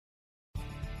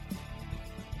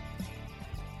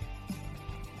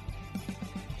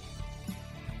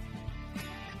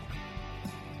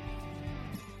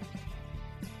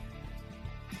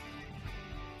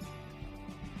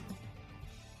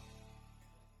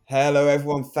Hello,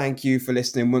 everyone. Thank you for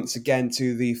listening once again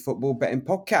to the Football Betting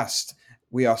Podcast.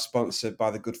 We are sponsored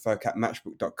by the good folk at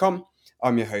matchbook.com.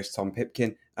 I'm your host, Tom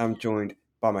Pipkin. I'm joined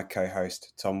by my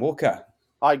co-host, Tom Walker.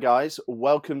 Hi, guys.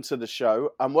 Welcome to the show.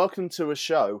 And welcome to a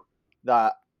show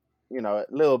that, a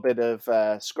little bit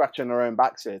of scratching our own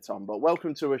backs here, Tom, but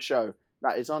welcome to a show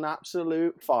that is on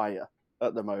absolute fire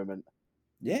at the moment.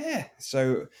 Yeah.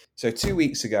 So 2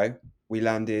 weeks ago, we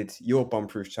landed your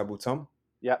bomb-proof treble, Tom.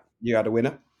 Yep. You had a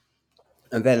winner.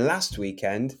 And then last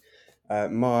weekend,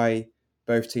 my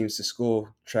both teams to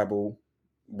score treble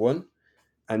won.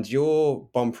 And your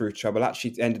bomb-proof treble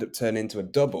actually ended up turning into a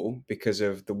double because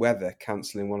of the weather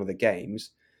cancelling one of the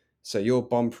games. So your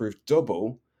bomb-proof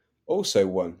double also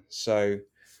won. So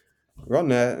we're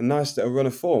on a nice little run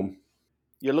of form.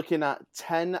 You're looking at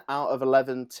 10 out of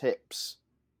 11 tips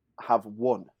have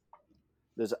won.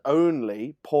 There's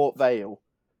only Port Vale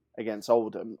against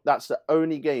Oldham. That's the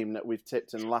only game that we've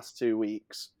tipped in the last 2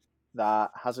 weeks that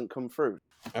hasn't come through.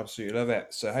 Absolutely love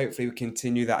it. So hopefully we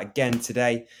continue that again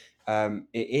today. It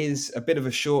is a bit of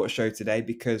a shorter show today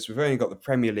because we've only got the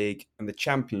Premier League and the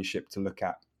Championship to look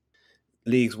at.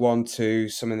 Leagues 1, 2,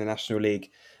 some in the National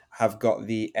League have got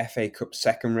the FA Cup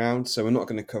second round, so we're not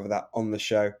going to cover that on the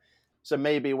show. So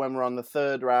maybe when we're on the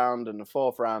third round and the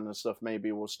fourth round and stuff,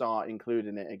 maybe we'll start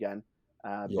including it again.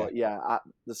 But at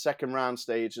the second round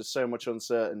stage, there's so much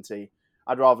uncertainty.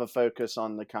 I'd rather focus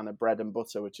on the kind of bread and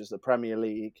butter, which is the Premier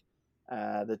League,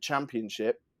 the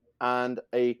Championship, and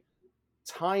a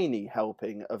tiny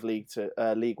helping of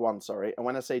League One. Sorry, and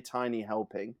when I say tiny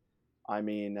helping, I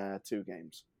mean 2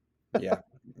 games. Yeah,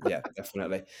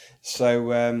 definitely.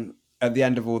 So at the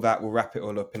end of all that, we'll wrap it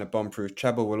all up in a bomb-proof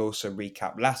treble. We'll also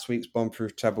recap last week's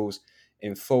bomb-proof trebles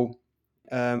in full.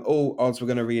 All odds we're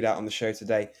going to read out on the show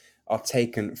today are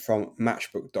taken from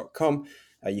matchbook.com.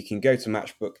 You can go to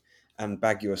Matchbook and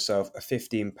bag yourself a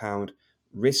 £15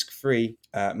 risk-free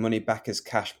money backers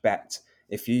cash bet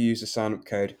if you use the sign-up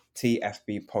code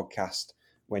TFB podcast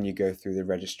when you go through the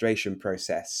registration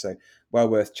process. So well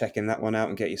worth checking that one out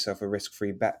and get yourself a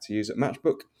risk-free bet to use at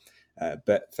Matchbook.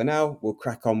 But for now, we'll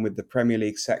crack on with the Premier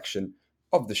League section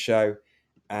of the show,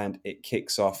 and it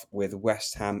kicks off with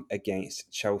West Ham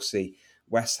against Chelsea.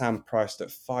 West Ham priced at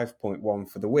 5.1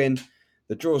 for the win.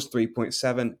 The draw's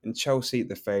 3.7, and Chelsea,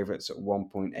 the favourites, at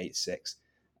 1.86.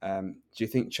 Do you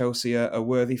think Chelsea are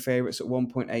worthy favourites at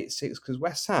 1.86? Because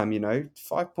West Ham, 5.1,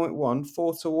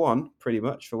 4-1, pretty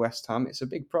much for West Ham. It's a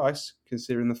big price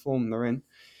considering the form they're in.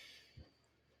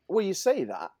 Well, you say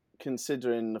that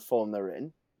considering the form they're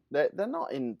in. They're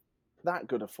not in that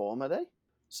good a form, are they?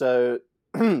 So,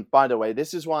 by the way,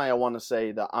 this is why I want to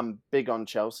say that I'm big on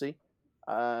Chelsea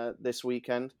this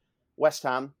weekend. West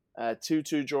Ham,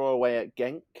 2-2 draw away at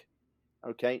Genk.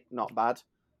 Okay, not bad.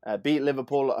 Beat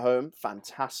Liverpool at home,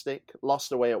 fantastic.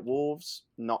 Lost away at Wolves,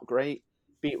 not great.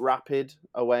 Beat Rapid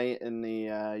away in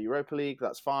the Europa League,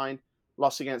 that's fine.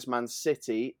 Lost against Man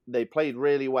City, they played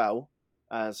really well,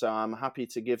 so I'm happy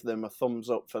to give them a thumbs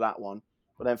up for that one.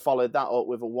 But then followed that up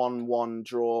with a 1-1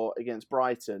 draw against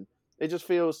Brighton. It just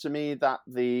feels to me that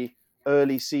the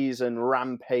early season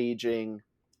rampaging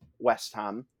West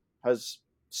Ham has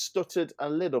stuttered a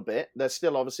little bit. They're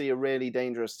still obviously a really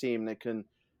dangerous team that can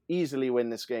easily win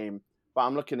this game. But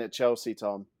I'm looking at Chelsea,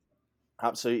 Tom.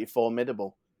 Absolutely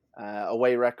formidable.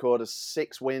 Away record of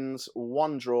 6 wins,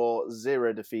 1 draw,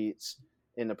 0 defeats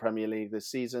in the Premier League this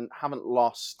season. Haven't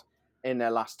lost in their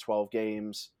last 12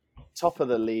 games. Top of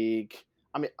the league.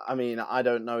 I mean, I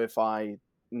don't know if I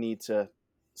need to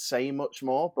say much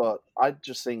more, but I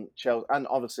just think Chelsea, and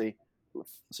obviously,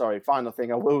 final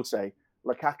thing I will say,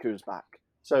 Lukaku's back.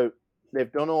 So they've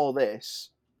done all this,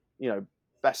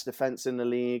 best defense in the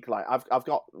league. Like I've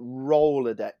got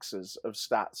Rolodexes of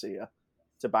stats here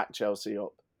to back Chelsea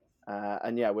up.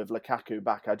 And with Lukaku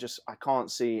back, I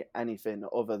can't see anything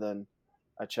other than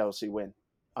a Chelsea win.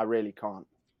 I really can't.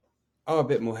 I'm a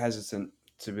bit more hesitant,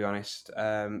 to be honest.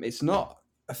 It's not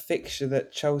a fixture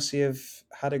that Chelsea have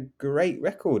had a great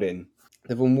record in.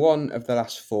 They've won 1 of the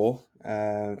last 4, 2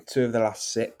 of the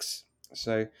last 6.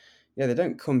 So, they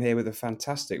don't come here with a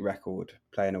fantastic record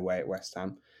playing away at West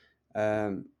Ham.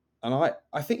 And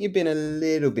I think you've been a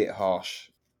little bit harsh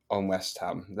on West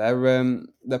Ham.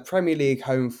 Their Premier League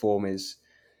home form is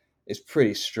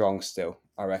pretty strong still,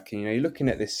 I reckon. You're looking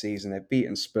at this season, they've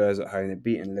beaten Spurs at home, they've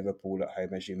beaten Liverpool at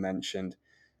home, as you mentioned,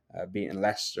 beaten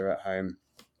Leicester at home,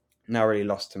 now really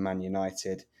lost to Man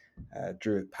United,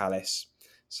 drew with Palace.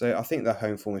 So I think their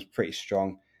home form is pretty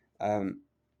strong.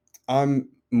 I'm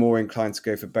more inclined to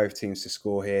go for both teams to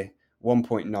score here.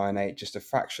 1.98, just a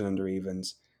fraction under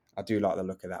evens. I do like the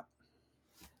look of that.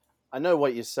 I know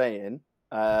what you're saying.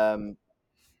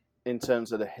 in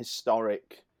terms of the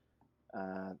historic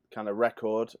kind of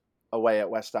record away at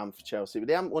West Ham for Chelsea. But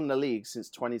they haven't won the league since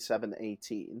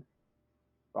 27-18,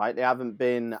 right? They haven't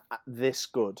been this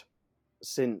good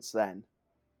since then.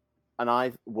 And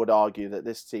I would argue that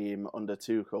this team under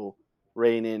Tuchel,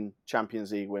 reigning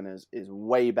Champions League winners, is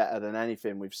way better than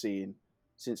anything we've seen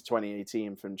since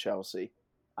 2018 from Chelsea.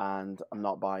 And I'm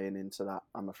not buying into that,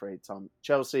 I'm afraid, Tom.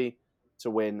 Chelsea to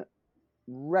win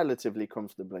relatively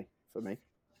comfortably for me.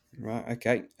 Right,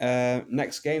 okay.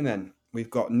 Next game then. We've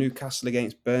got Newcastle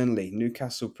against Burnley.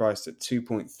 Newcastle priced at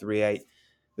 2.38.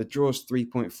 The draw's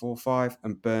 3.45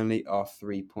 and Burnley are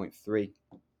 3.3.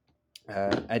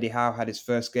 Eddie Howe had his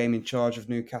first game in charge of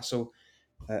Newcastle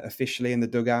officially in the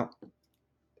dugout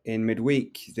in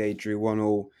midweek. They drew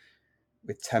 1-1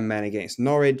 with 10 men against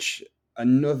Norwich.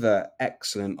 Another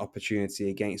excellent opportunity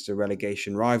against a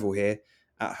relegation rival here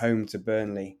at home to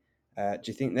Burnley. Do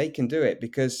you think they can do it?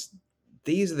 Because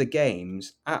these are the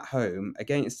games at home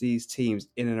against these teams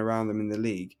in and around them in the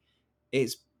league.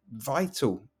 It's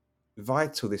vital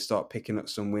they start picking up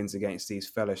some wins against these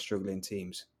fellow struggling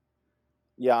teams.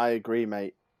 Yeah, I agree,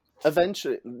 mate.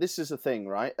 Eventually, this is the thing,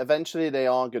 right? Eventually they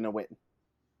are going to win,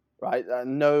 right?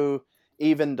 No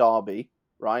even Derby,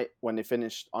 right, when they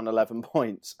finished on 11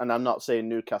 points, and I'm not saying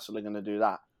Newcastle are going to do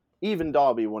that. Even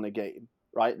Derby won a game,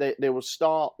 right? They will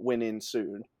start winning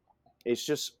soon. It's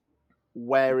just,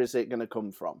 where is it going to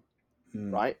come from,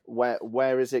 right?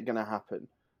 Where is it going to happen?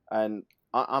 And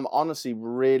I'm honestly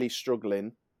really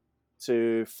struggling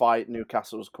to fight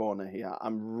Newcastle's corner here.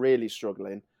 I'm really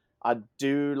struggling. I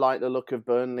do like the look of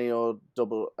Burnley or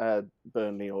double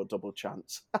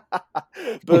chance.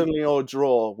 Burnley or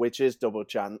draw, which is double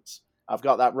chance. I've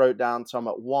got that wrote down, Tom,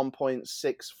 at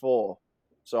 1.64.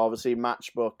 So obviously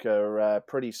Matchbook are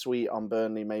pretty sweet on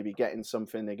Burnley, maybe getting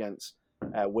something against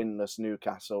winless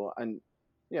Newcastle. And,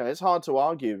 you know, it's hard to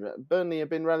argue. Burnley have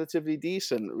been relatively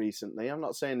decent recently. I'm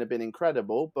not saying they've been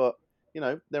incredible, but, you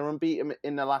know, they're unbeaten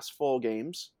in the last 4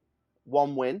 games.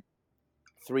 1 win.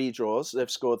 3 draws.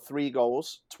 They've scored 3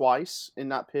 goals twice in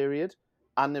that period,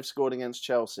 and they've scored against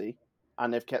Chelsea,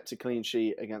 and they've kept a clean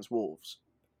sheet against Wolves.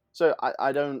 So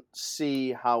I don't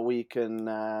see how we can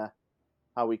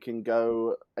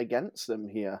go against them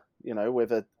here. You know,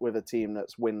 with a team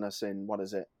that's winless in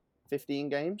 15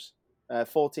 games,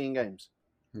 14 games.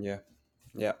 Yeah.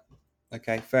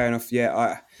 Okay, fair enough.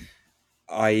 Yeah,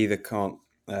 I either can't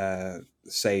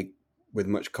say with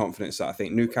much confidence that I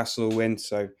think Newcastle will win.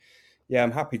 So yeah,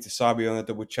 I'm happy to side with you on a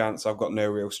double chance. I've got no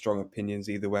real strong opinions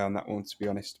either way on that one, to be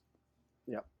honest.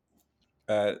 Yeah.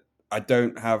 I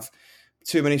don't have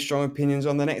too many strong opinions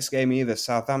on the next game either.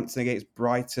 Southampton against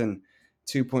Brighton,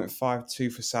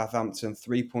 2.52 for Southampton,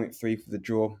 3.3 for the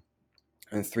draw,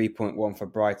 and 3.1 for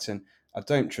Brighton. I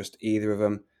don't trust either of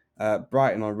them.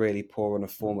 Brighton are really poor on a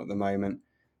form at the moment.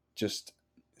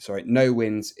 No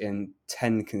wins in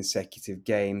 10 consecutive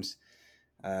games.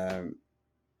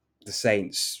 The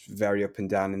Saints very up and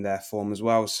down in their form as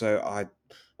well. So I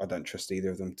don't trust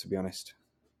either of them, to be honest.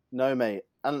 No, mate.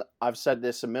 And I've said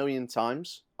this a million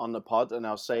times on the pod, and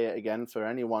I'll say it again for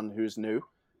anyone who's new.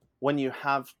 When you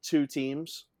have 2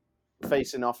 teams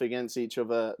facing off against each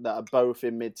other that are both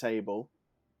in mid-table,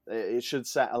 it should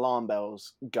set alarm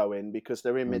bells going, because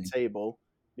they're in mid-table,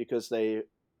 because they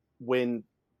win,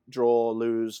 draw,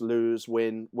 lose,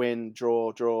 win,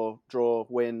 draw,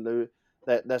 win, lose.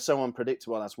 They're so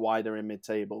unpredictable. That's why they're in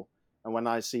mid-table. And when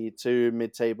I see 2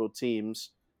 mid-table teams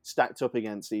stacked up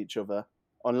against each other,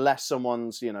 unless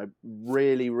someone's, you know,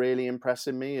 really, really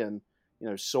impressing me and, you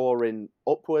know, soaring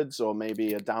upwards or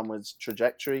maybe a downwards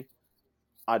trajectory,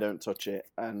 I don't touch it.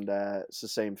 And it's the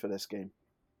same for this game.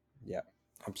 Yeah,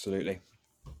 absolutely.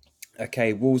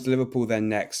 Okay, Wolves-Liverpool then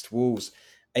next. Wolves,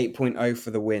 8.0 for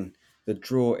the win. The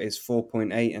draw is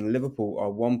 4.8 and Liverpool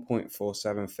are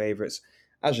 1.47 favourites,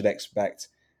 as you'd expect.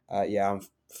 I'm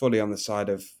fully on the side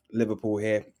of Liverpool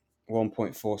here,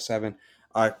 1.47.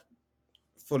 I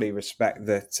fully respect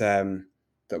that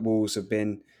Wolves have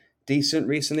been decent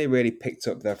recently, really picked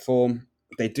up their form.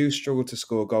 They do struggle to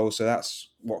score goals, so that's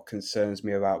what concerns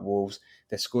me about Wolves.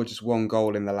 They scored just 1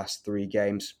 goal in the last 3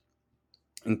 games.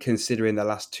 And considering the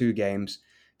last 2 games,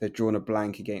 they've drawn a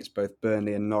blank against both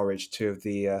Burnley and Norwich, 2 of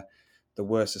the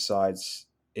worst sides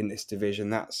in this division.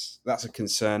 That's a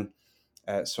concern.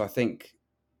 So I think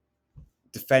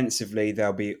defensively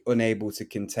they'll be unable to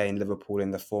contain Liverpool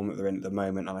in the form that they're in at the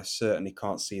moment, and I certainly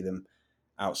can't see them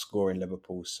outscoring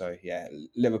Liverpool. So yeah,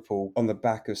 Liverpool on the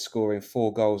back of scoring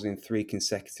 4 goals in 3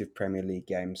 consecutive Premier League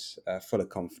games, full of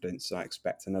confidence. I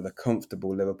expect another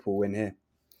comfortable Liverpool win here.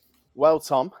 Well,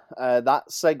 Tom, that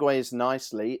segues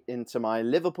nicely into my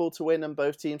Liverpool to win and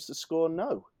both teams to score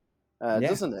no. Yeah,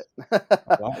 doesn't it?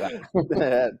 I like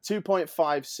that.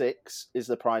 2.56 is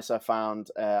the price I found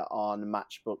on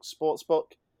Matchbook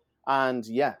Sportsbook. And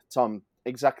yeah, Tom,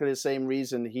 exactly the same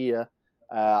reason here.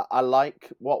 I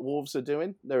like what Wolves are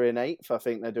doing. They're in 8th. I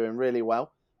think they're doing really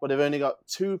well. But they've only got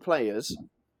 2 players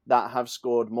that have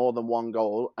scored more than 1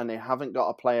 goal, and they haven't got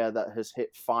a player that has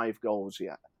hit 5 goals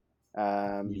yet.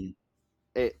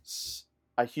 It's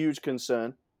a huge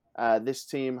concern. This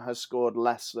team has scored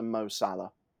less than Mo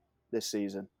Salah this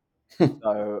season.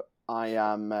 So I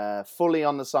am fully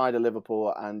on the side of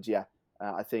Liverpool. And yeah,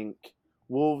 I think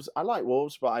Wolves, I like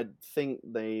Wolves, but I think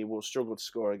they will struggle to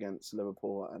score against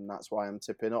Liverpool. And that's why I'm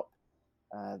tipping up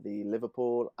the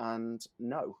Liverpool and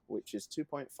no, which is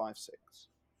 2.56.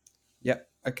 Yep.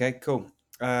 Okay, cool.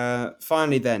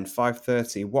 Finally then,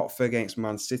 5:30, Watford against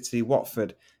Man City.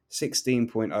 Watford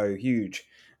 16.0, huge.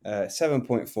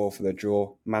 7.4 for the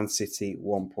draw. Man City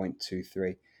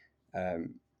 1.23.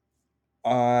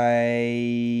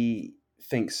 I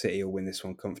think City will win this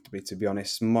one comfortably, to be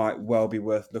honest. Might well be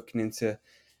worth looking into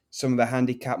some of the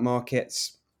handicap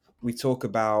markets. We talk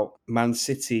about Man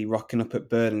City rocking up at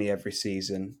Burnley every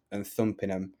season and thumping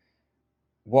them.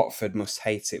 Watford must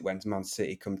hate it when Man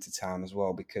City come to town as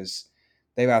well, because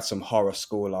they've had some horror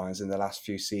scorelines in the last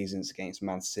few seasons against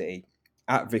Man City.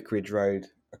 At Vicarage Road,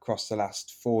 across the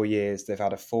last 4 years, they've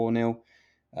had a 4-0,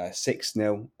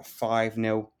 6-0, a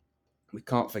 5-0. We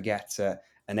can't forget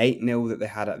an 8-0 that they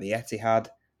had at the Etihad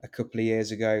a couple of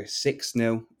years ago,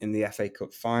 6-0 in the FA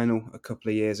Cup final a couple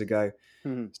of years ago.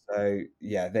 So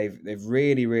yeah, they've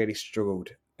really, really struggled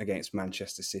against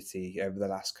Manchester City over the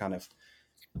last kind of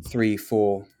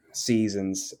 3-4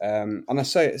 seasons. And I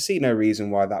see no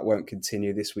reason why that won't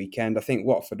continue this weekend. I think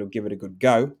Watford will give it a good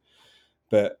go,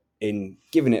 but in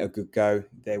giving it a good go,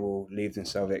 they will leave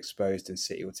themselves exposed and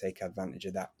City will take advantage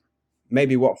of that.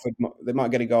 Maybe Watford, they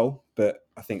might get a goal, but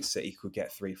I think City could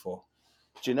get 3-4.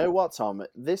 Do you know what, Tom?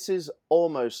 This is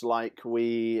almost like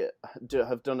we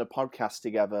have done a podcast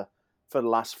together for the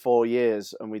last 4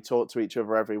 years and we talk to each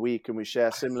other every week and we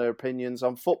share similar opinions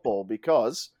on football,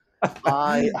 because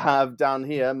I have down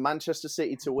here Manchester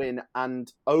City to win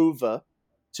and over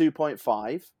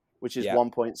 2.5, which is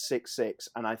 1.66.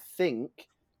 And I think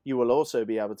you will also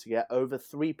be able to get over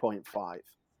 3.5.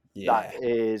 Yeah. That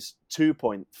is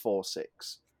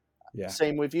 2.46. Yeah.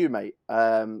 Same with you, mate.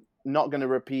 Not going to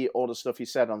repeat all the stuff you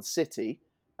said on City,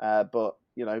 but,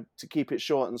 you know, to keep it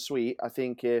short and sweet, I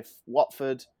think if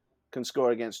Watford can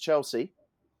score against Chelsea,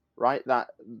 right,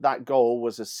 that goal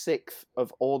was a 6th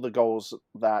of all the goals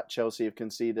that Chelsea have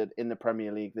conceded in the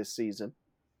Premier League this season.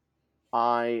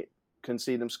 I can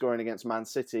see them scoring against Man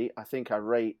City. I think I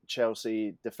rate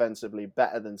Chelsea defensively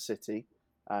better than City.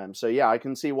 So, yeah, I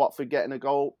can see Watford getting a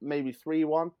goal, maybe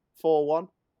 3-1, 4-1.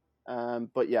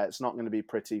 But, yeah, it's not going to be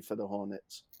pretty for the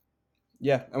Hornets.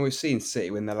 Yeah, and we've seen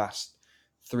City win the last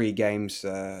 3 games,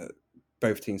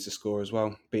 both teams to score as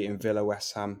well, beating Villa,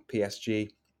 West Ham,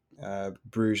 PSG,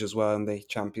 Bruges as well in the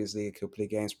Champions League a couple of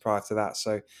games prior to that.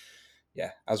 So,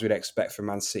 yeah, as we'd expect from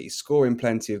Man City, scoring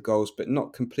plenty of goals, but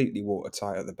not completely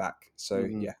watertight at the back. So,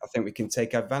 yeah, I think we can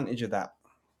take advantage of that.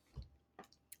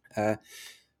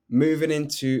 Moving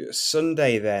into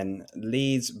Sunday then,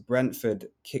 Leeds-Brentford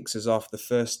kicks us off, the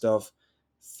first of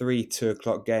 3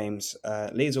 2:00 games.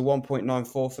 Leeds are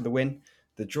 1.94 for the win.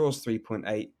 The draw's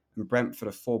 3.8 and Brentford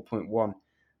are 4.1.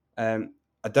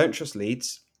 I don't trust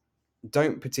Leeds.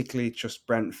 Don't particularly trust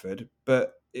Brentford,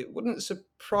 but it wouldn't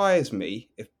surprise me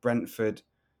if Brentford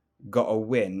got a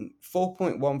win.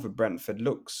 4.1 for Brentford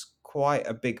looks quite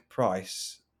a big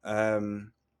price to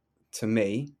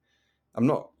me. I'm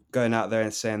not going out there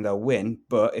and saying they'll win,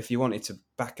 but if you wanted to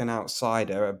back an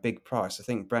outsider at a big price, I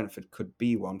think Brentford could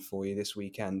be one for you this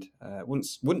weekend.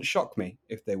 Wouldn't shock me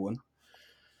if they won.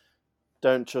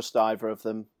 Don't trust either of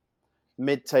them.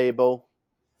 Mid-table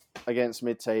against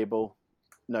mid-table,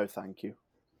 no thank you.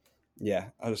 Yeah,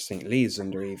 I just think Leeds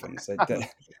under evens.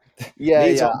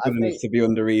 Leeds I aren't good enough think to be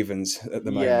under evens at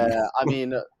the moment. Yeah, I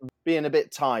mean, being a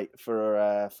bit tight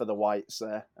for the Whites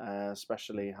there,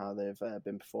 especially how they've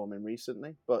been performing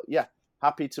recently. But yeah,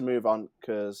 happy to move on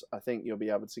because I think you'll be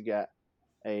able to get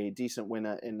a decent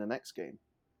winner in the next game.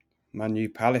 Man U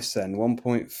Palace then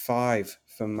 1.5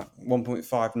 for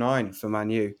 1.59 for Man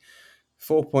U,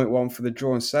 4.1 for the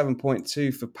draw and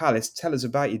 7.2 for Palace. Tell us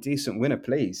about your decent winner,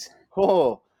 please.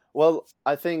 Oh, well,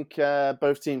 I think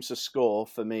both teams to score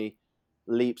for me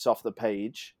leaps off the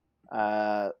page.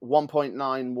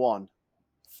 1.91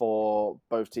 for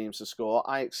both teams to score.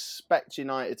 I expect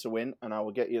United to win, and I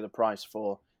will get you the price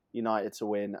for United to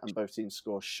win and both teams to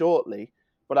score shortly.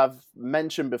 But I've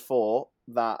mentioned before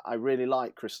that I really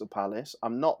like Crystal Palace.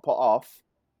 I'm not put off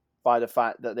by the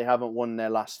fact that they haven't won their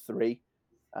last three.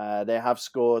 They have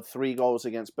scored 3 goals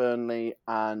against Burnley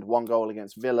and 1 goal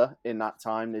against Villa in that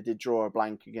time. They did draw a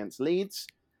blank against Leeds.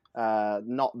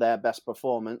 Not their best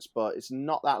performance, but it's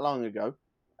not that long ago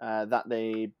that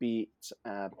they beat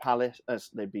Palace.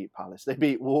 They beat Palace. They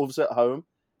beat Wolves at home.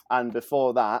 And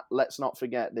before that, let's not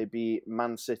forget, they beat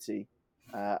Man City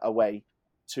away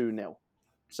 2-0.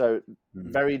 So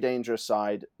very dangerous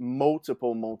side,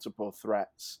 multiple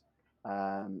threats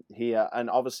here. And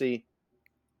obviously,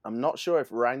 I'm not sure if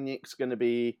Rangnick's going to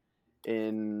be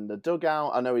in the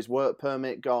dugout. I know his work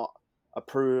permit got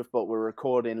approved, but we're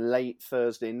recording late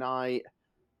Thursday night.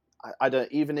 I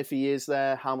don't, even if he is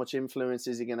there, how much influence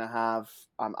is he going to have?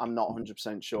 I'm not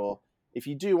 100% sure. If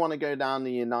you do want to go down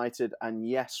the United and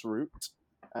Yes route,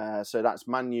 so that's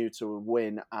Man U to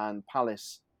win and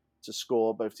Palace to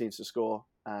score, both teams to score,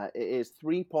 it is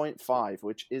 3.5,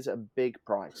 which is a big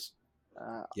price.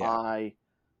 I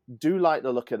do like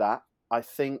the look of that. I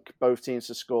think both teams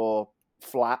to score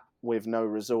flat with no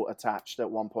result attached at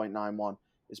 1.91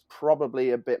 is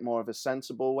probably a bit more of a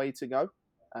sensible way to go.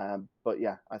 But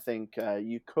yeah, I think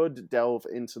you could delve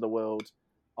into the world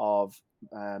of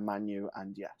Man U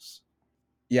and Yes.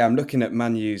 Yeah, I'm looking at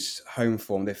Man U's home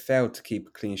form. They've failed to keep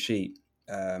a clean sheet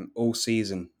all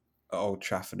season at Old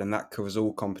Trafford, and that covers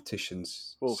all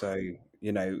competitions. Oof. So,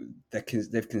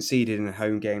 they've conceded in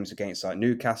home games against like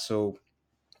Newcastle,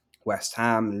 West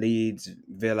Ham, Leeds,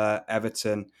 Villa,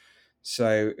 Everton.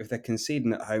 So if they're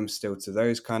conceding at home still to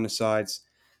those kind of sides,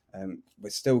 we're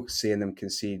still seeing them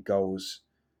concede goals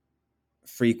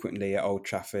frequently at Old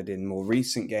Trafford in more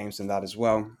recent games than that as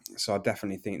well. So I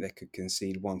definitely think they could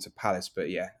concede one to Palace. But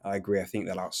yeah, I agree. I think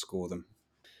they'll outscore them.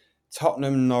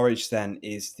 Tottenham Norwich then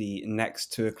is the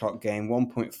next 2:00 game.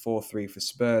 1.43 for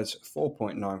Spurs,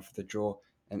 4.9 for the draw,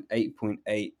 and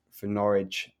 8.8 for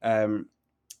Norwich.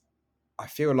 I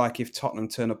feel like if Tottenham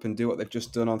turn up and do what they've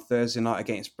just done on Thursday night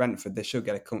against Brentford, they should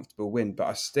get a comfortable win.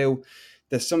 But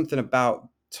there's something about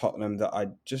Tottenham that I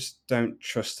just don't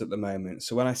trust at the moment.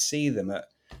 So when I see them at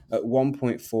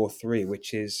 1.43,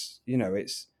 which is,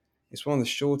 it's one of the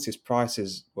shortest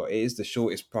prices, well, it is the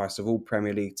shortest price of all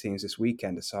Premier League teams this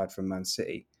weekend, aside from Man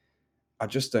City. I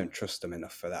just don't trust them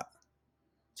enough for that.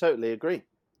 Totally agree.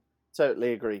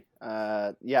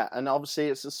 Yeah, and obviously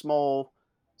it's a small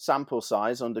sample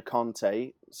size under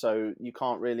Conte, so you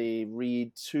can't really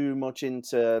read too much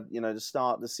into the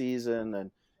start of the season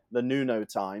and the Nuno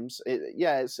times.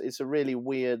 It's a really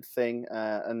weird thing.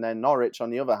 And then Norwich, on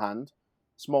the other hand,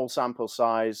 small sample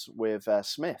size with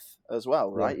Smith as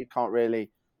well, right? Yeah. You can't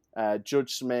really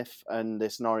judge Smith and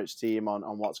this Norwich team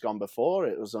on what's gone before.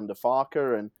 It was under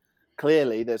Farke, and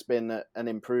clearly there's been an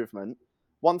improvement.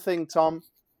 One thing, Tom,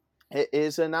 it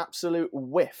is an absolute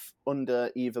whiff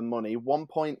under even money,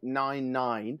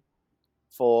 1.99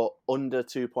 for under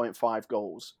 2.5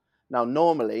 goals. Now,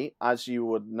 normally, as you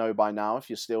would know by now, if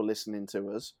you're still listening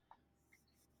to us,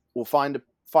 we'll find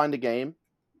a game,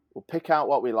 we'll pick out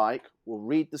what we like, we'll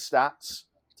read the stats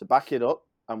to back it up,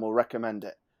 and we'll recommend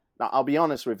it. Now, I'll be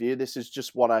honest with you, this is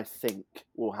just what I think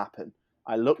will happen.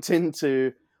 I looked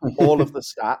into all of the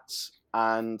stats,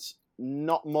 and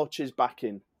not much is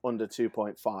backing under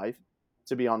 2.5,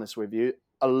 to be honest with you.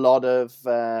 A lot of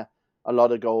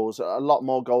goals, a lot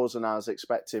more goals than I was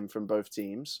expecting from both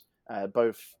teams,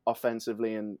 both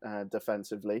offensively and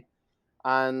defensively.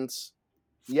 And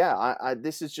yeah,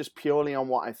 this is just purely on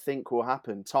what I think will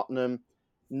happen. Tottenham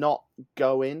not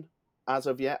going as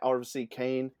of yet. Obviously,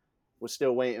 Kane, we're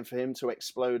still waiting for him to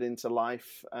explode into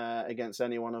life against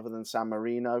anyone other than San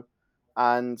Marino.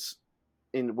 And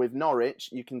with Norwich,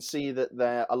 you can see that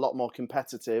they're a lot more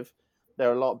competitive.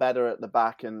 They're a lot better at the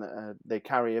back, and they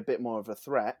carry a bit more of a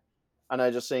threat. And I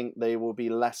just think they will be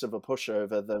less of a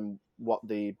pushover than what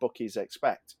the bookies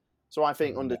expect. So I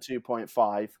think under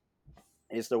 2.5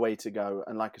 is the way to go.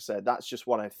 And like I said, that's just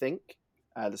what I think.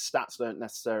 The stats don't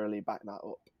necessarily back that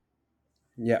up.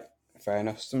 Yeah, fair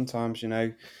enough. Sometimes,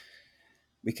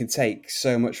 we can take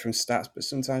so much from stats, but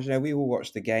sometimes, we will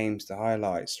watch the games, the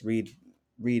highlights, read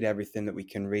everything that we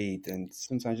can read, and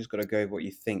sometimes you just got to go with what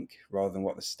you think rather than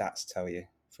what the stats tell you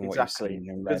from what you've seen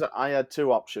and read. Because I had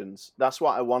two options. That's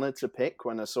what I wanted to pick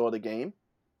when I saw the game.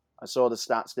 I saw the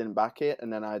stats didn't back it,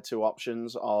 and then I had two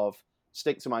options of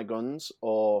stick to my guns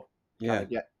or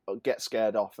get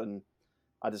scared off, and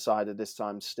I decided this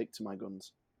time stick to my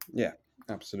guns. Yeah,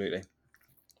 absolutely.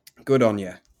 Good on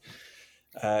you.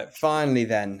 Finally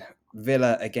then,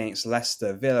 Villa against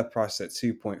Leicester. Villa priced at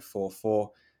 2.44.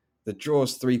 The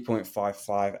draw's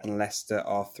 3.55 and Leicester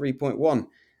are 3.1.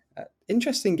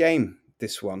 Interesting game,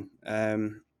 this one.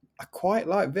 I quite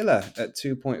like Villa at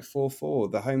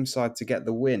 2.44, the home side to get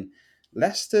the win.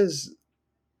 Leicester's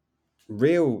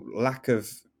real lack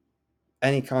of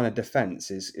any kind of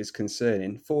defence is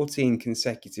concerning. 14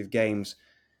 consecutive games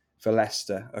for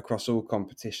Leicester across all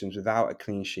competitions without a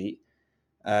clean sheet.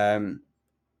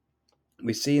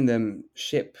 We've seen them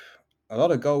ship a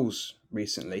lot of goals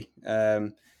recently.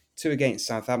 2 against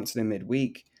Southampton in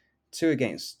midweek, 2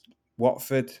 against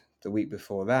Watford the week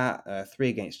before that, 3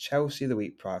 against Chelsea the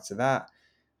week prior to that,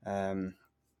 and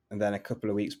then a couple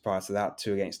of weeks prior to that,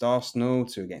 2 against Arsenal,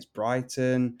 2 against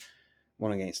Brighton,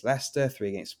 1 against Leicester, 3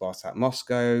 against Spartak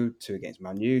Moscow, 2 against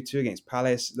Man U, 2 against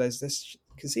Palace. There's this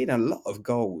conceding a lot of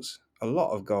goals,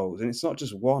 and it's not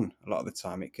just one. A lot of the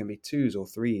time, it can be 2s or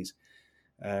 3s.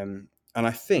 And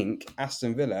I think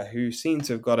Aston Villa, who seem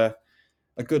to have got a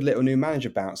good little new manager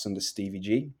bounce under Stevie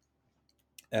G,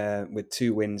 with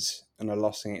 2 wins and a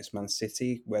loss against Man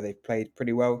City, where they played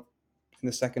pretty well in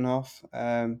the second half.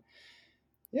 I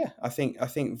think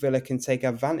Villa can take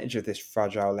advantage of this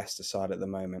fragile Leicester side at the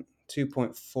moment.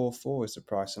 2.44 is the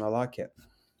price, and I like it.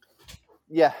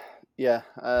 Yeah.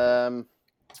 I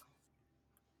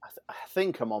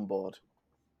think I'm on board.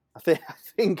 I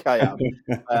think I am.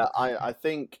 I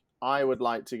think I would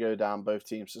like to go down both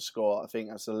teams to score. I think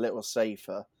that's a little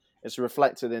safer. It's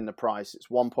reflected in the price. It's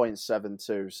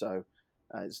 1.72, so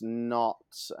it's not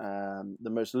the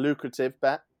most lucrative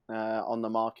bet on the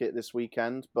market this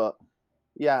weekend. But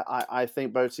yeah, I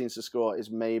think both teams to score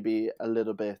is maybe a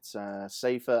little bit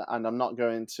safer. And I'm not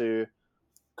going to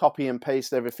copy and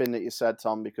paste everything that you said,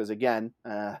 Tom, because again,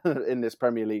 in this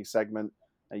Premier League segment,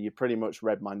 you pretty much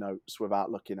read my notes without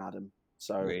looking at them.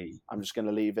 So I'm just going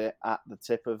to leave it at the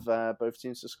tip of both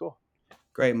teams to score.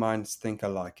 Great minds think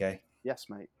alike, eh? Yes,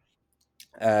 mate.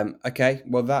 Okay,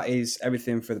 well, that is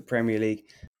everything for the Premier League.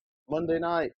 Monday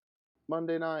night.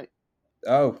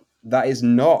 Oh, that is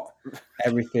not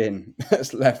everything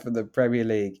that's left for the Premier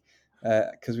League,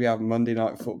 because we have Monday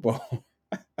Night Football.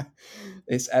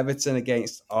 It's Everton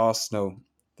against Arsenal.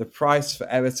 The price for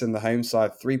Everton, the home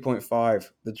side,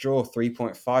 3.5. The draw,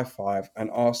 3.55.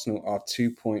 And Arsenal are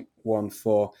 2.14.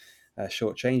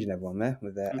 Shortchanging everyone there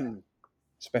with their,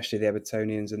 especially the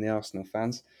Evertonians and the Arsenal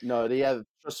fans. No,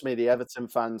 trust me, the Everton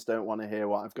fans don't want to hear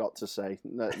what I've got to say.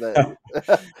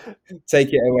 Take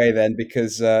it away then,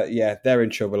 because they're in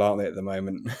trouble, aren't they, at the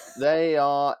moment? They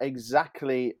are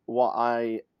exactly what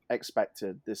I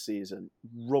expected this season.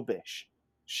 Rubbish.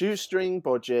 Shoestring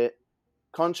budget,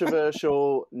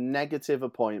 controversial, negative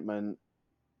appointment.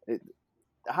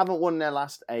 Haven't won their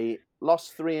last 8,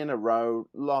 lost 3 in a row,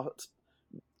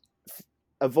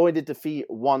 avoided defeat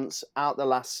once out the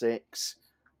last 6.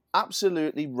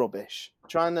 Absolutely rubbish.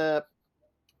 How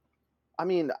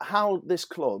this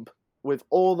club, with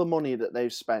all the money that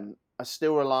they've spent, are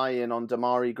still relying on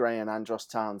Damari Gray and Andros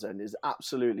Townsend is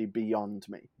absolutely beyond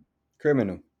me.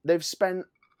 Criminal. They've spent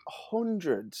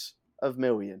hundreds of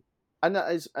millions. And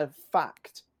that is a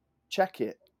fact. Check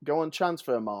it. Go on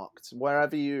Transfermarkt,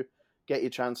 wherever you get your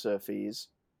transfer fees.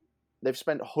 They've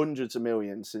spent hundreds of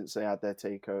millions since they had their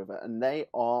takeover, and they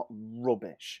are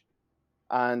rubbish.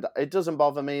 And it doesn't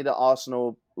bother me that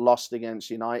Arsenal lost against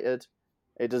United.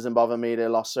 It doesn't bother me they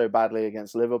lost so badly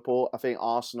against Liverpool. I think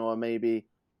Arsenal are maybe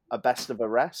a best of the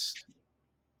rest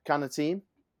kind of team.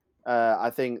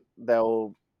 I think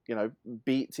they'll,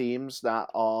 beat teams that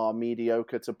are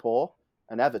mediocre to poor.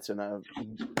 And Everton are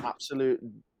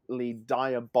absolutely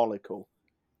diabolical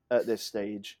at this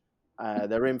stage.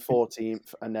 They're in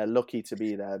 14th, and they're lucky to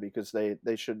be there because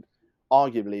they should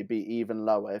arguably be even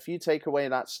lower. If you take away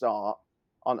that start,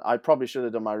 I probably should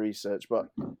have done my research, but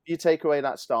if you take away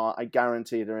that start, I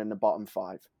guarantee they're in the bottom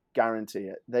 5. Guarantee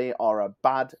it. They are a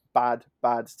bad, bad,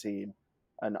 bad team.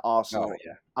 And Arsenal,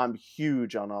 I'm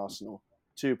huge on Arsenal.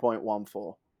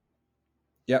 2.14.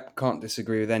 Yep, can't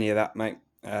disagree with any of that, mate.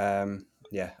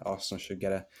 Arsenal should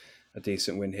get a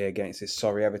decent win here against this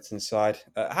sorry Everton side.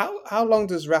 How long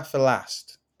does Rafa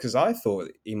last? Because I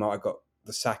thought he might have got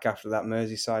the sack after that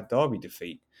Merseyside derby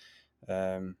defeat.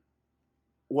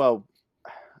 Well,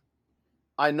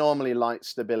 I normally like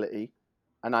stability,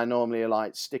 and I normally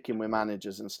like sticking with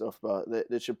managers and stuff, but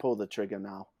they should pull the trigger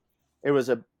now. It was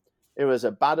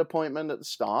a bad appointment at the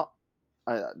start.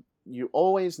 You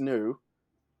always knew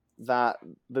that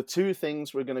the two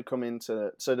things were going to come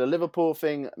into. So the Liverpool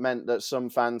thing meant that some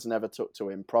fans never took to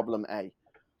him. Problem A.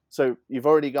 So you've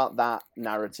already got that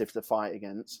narrative to fight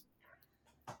against.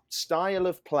 Style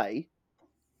of play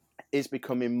is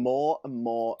becoming more and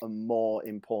more and more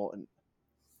important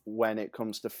when it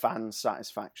comes to fan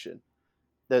satisfaction.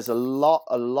 There's a lot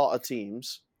of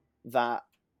teams that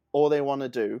all they want to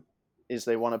do is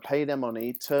they want to pay their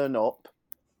money, turn up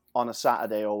on a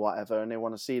Saturday or whatever, and they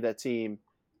want to see their team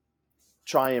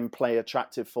try and play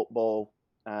attractive football,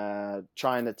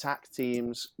 try and attack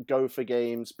teams, go for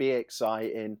games, be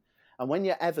exciting. And when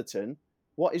you're Everton,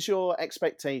 what is your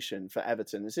expectation for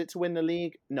Everton? Is it to win the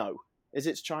league? No. Is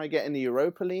it to try and get in the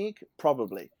Europa League?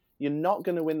 Probably. You're not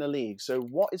going to win the league. So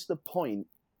what is the point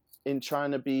in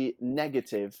trying to be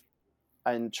negative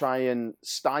and try and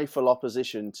stifle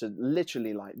opposition to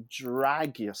literally like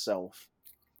drag yourself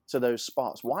to those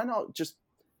spots? Why not just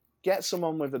get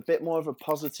someone with a bit more of a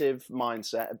positive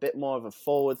mindset, a bit more of a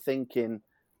forward-thinking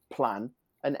plan,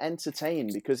 and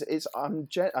entertain? Because I'm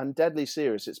deadly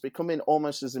serious. It's becoming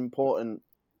almost as important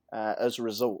as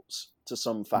results to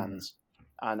some fans.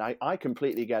 And I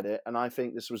completely get it. And I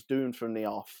think this was doomed from the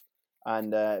off.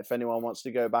 And if anyone wants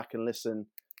to go back and listen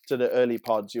to the early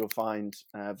pods, you'll find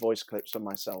voice clips from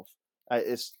myself.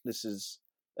 This is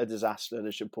a disaster.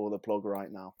 They should pull the plug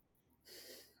right now.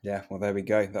 Yeah, well, there we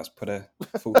go. That's put a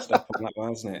full stop on that one,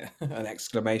 hasn't it? An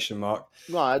exclamation mark.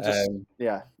 No,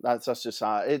 that's just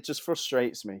how it just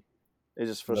frustrates me. It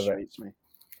just frustrates me.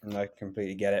 I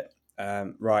completely get it.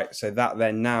 Right, so that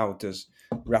then now does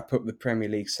wrap up the Premier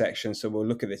League section. So we'll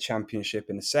look at the Championship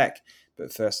in a sec.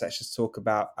 But first, let's just talk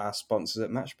about our sponsors at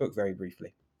Matchbook very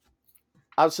briefly.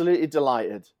 Absolutely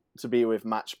delighted to be with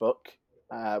Matchbook.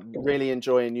 Really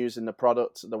enjoying using the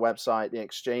product, the website, the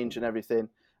exchange and everything.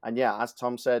 And yeah, as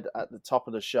Tom said at the top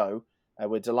of the show,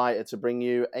 we're delighted to bring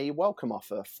you a welcome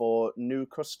offer for new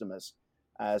customers.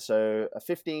 So a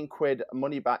 15 quid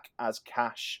money back as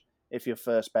cash if your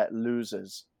first bet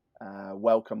loses.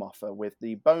 Welcome offer with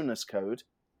the bonus code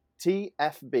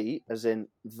TFB, as in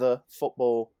the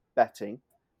football betting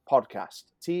podcast.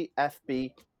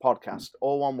 TFB podcast,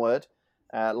 all one word.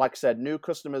 Like I said, new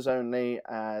customers only.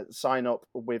 Sign up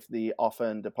with the offer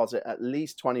and deposit at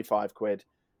least 25 quid.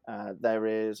 There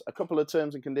is a couple of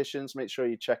terms and conditions. Make sure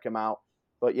you check them out.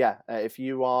 But yeah, if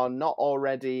you are not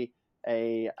already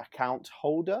a account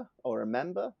holder or a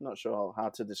member, not sure how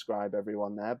to describe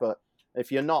everyone there, but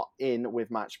if you're not in with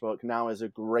Matchbook, now is a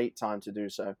great time to do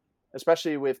so,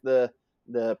 especially with the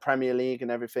Premier League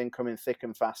and everything coming thick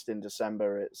and fast in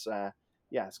December. It's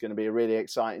going to be a really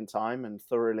exciting time, and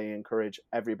thoroughly encourage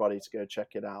everybody to go check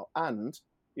it out. And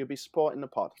you'll be supporting the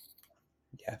pod.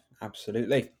 Yeah,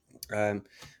 absolutely.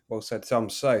 Well said, Tom.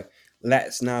 So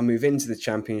let's now move into the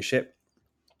Championship.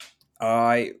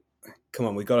 Come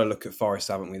on, we've got to look at Forest,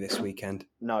 haven't we, this weekend?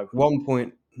 No. 1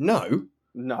 point. No.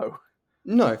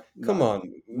 Come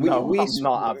on. I'm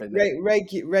not having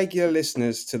it. Regular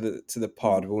listeners to the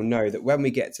pod will know that when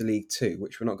we get to League Two,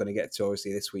 which we're not going to get to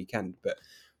obviously this weekend, but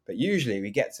usually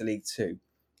we get to League Two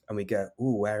and we go,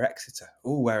 "Ooh, we're Exeter.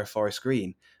 Ooh, we're Forest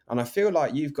Green." And I feel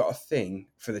like you've got a thing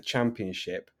for the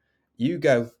Championship. You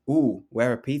go, "Ooh,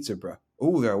 we're Peterborough.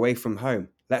 Ooh, they're away from home.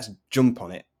 Let's jump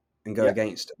on it and go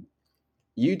against them."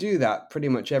 You do that pretty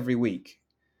much every week.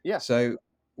 Yeah. So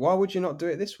why would you not do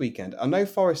it this weekend? I know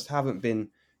Forest haven't been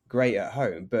great at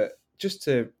home, but just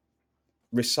to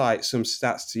recite some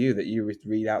stats to you that you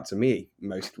read out to me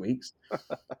most weeks,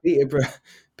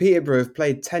 Peterborough have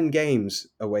played 10 games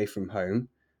away from home.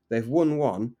 They've won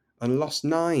 1 and lost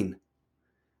 9.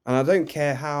 And I don't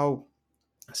care how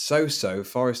so-so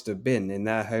Forest have been in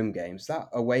their home games. That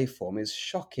away form is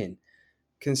shocking.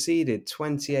 Conceded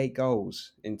 28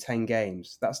 goals in 10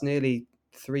 games. That's nearly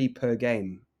 3 per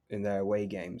game in their away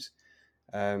games.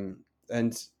 And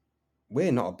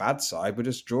we're not a bad side. We're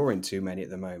just drawing too many at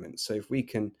the moment. So if we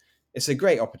can, it's a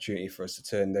great opportunity for us to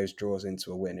turn those draws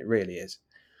into a win. It really is.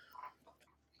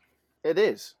 It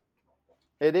is.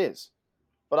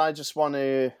 But I just want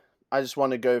to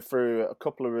go through a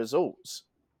couple of results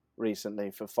recently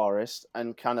for Forest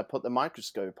and kind of put the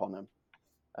microscope on them.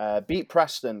 Beat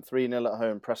Preston 3-0 at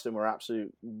home. Preston were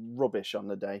absolute rubbish on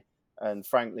the day, and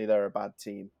frankly, they're a bad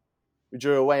team. We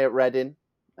drew away at Reading,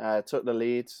 took the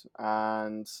lead,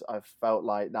 and I felt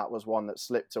like that was one that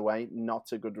slipped away.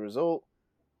 Not a good result,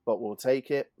 but we'll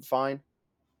take it. Fine.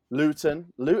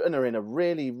 Luton are in a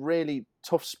really, really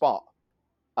tough spot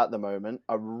at the moment.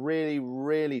 A really,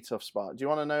 really tough spot. Do you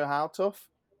want to know how tough?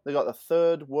 They got the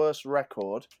 3rd worst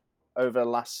record over the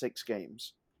last 6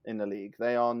 games in the league.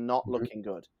 They are not looking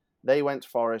good. They went to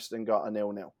Forest and got a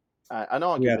 0-0. And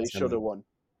arguably should have won.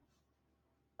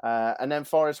 And then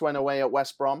Forest went away at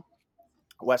West Brom.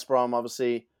 West Brom,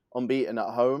 obviously, unbeaten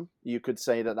at home. You could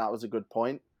say that was a good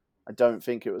point. I don't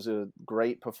think it was a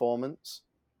great performance,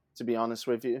 to be honest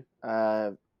with you.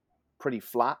 Pretty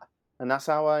flat. And that's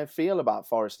how I feel about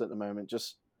Forest at the moment.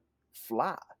 Just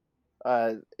flat.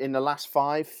 In the last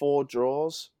 5, 4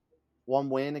 draws. 1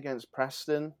 win against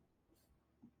Preston.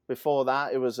 Before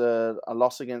that, it was a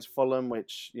loss against Fulham,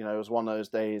 which, was one of those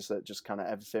days that just kind of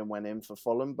everything went in for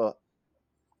Fulham. But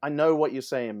I know what you're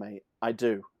saying, mate. I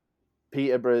do.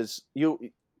 Peterborough's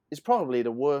is probably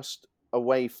the worst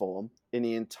away form in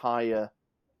the entire,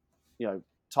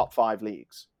 top 5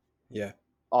 leagues, Yeah.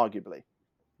 arguably.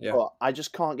 Yeah. But I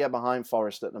just can't get behind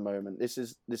Forest at the moment. This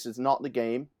is not the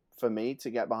game for me to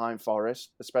get behind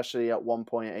Forest, especially at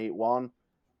 1.81.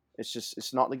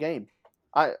 It's not the game.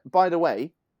 By the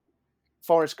way,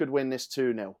 Forest could win this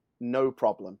 2-0, no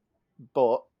problem.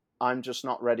 But I'm just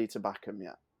not ready to back them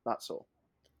yet. That's all.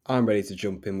 I'm ready to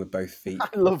jump in with both feet.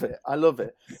 I love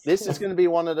it. This is going to be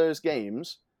one of those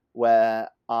games where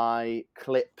I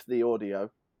clip the audio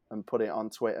and put it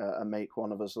on Twitter and make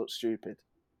one of us look stupid.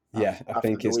 Yeah, I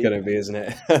think it's going to be, isn't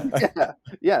it?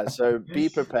 Yeah. So be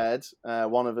prepared.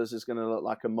 One of us is going to look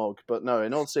like a mug. But no,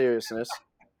 in all seriousness,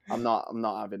 I'm not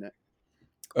having it.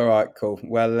 All right, cool.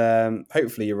 Well,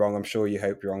 hopefully you're wrong. I'm sure you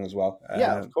hope you're wrong as well.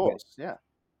 Yeah, of course. Yeah.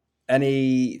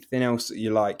 Anything else that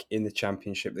you like in the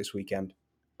Championship this weekend?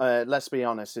 Let's be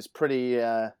honest. It's pretty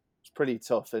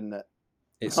tough, isn't it?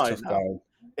 It's tough going.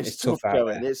 It's tough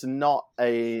going. It's not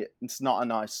a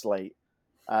nice slate.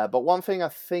 But one thing I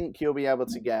think you'll be able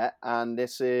to get, and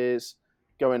this is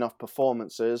going off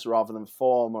performances rather than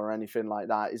form or anything like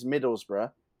that, is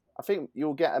Middlesbrough. I think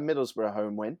you'll get a Middlesbrough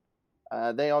home win.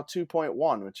 They are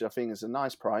 2.1, which I think is a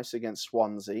nice price against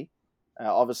Swansea.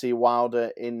 Obviously,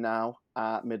 Wilder in now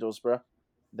at Middlesbrough.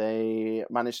 They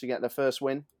managed to get their first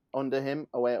win under him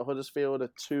away at Huddersfield, a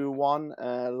 2-1,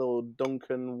 a little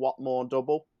Duncan Watmore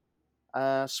double.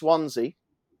 Swansea,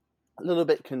 a little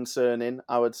bit concerning,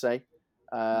 I would say.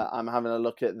 I'm having a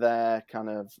look at their kind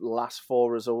of last 4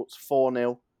 results.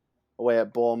 4-0 away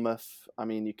at Bournemouth. I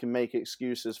mean, you can make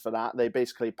excuses for that. They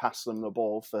basically passed them the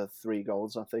ball for 3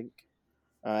 goals, I think.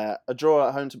 A draw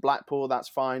at home to Blackpool, that's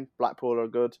fine. Blackpool are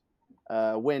good.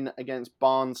 Win against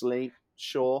Barnsley,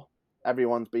 sure.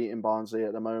 Everyone's beating Barnsley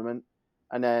at the moment.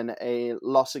 And then a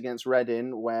loss against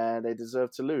Reading where they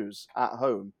deserve to lose at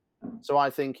home. So I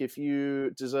think if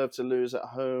you deserve to lose at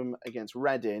home against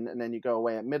Reading and then you go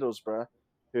away at Middlesbrough,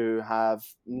 who have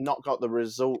not got the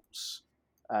results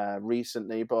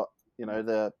recently, but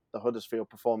the Huddersfield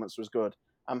performance was good.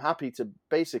 I'm happy to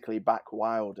basically back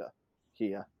Wilder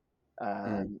here.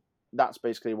 That's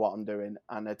basically what I'm doing,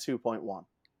 and they're 2.1.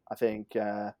 I think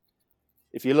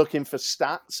if you're looking for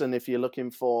stats and if you're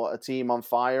looking for a team on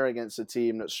fire against a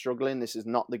team that's struggling, this is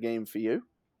not the game for you.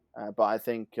 But I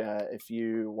think if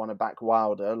you want to back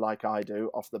Wilder, like I do,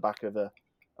 off the back of a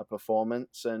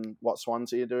performance and what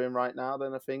Swansea are doing right now,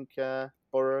 then I think Borough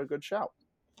are a good shout.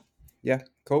 Yeah,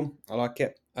 cool. I like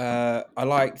it. I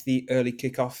like the early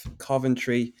kickoff.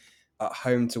 Coventry at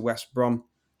home to West Brom.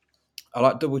 I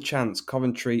like double chance,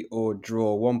 Coventry or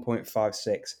draw,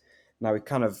 1.56. Now, we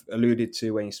kind of alluded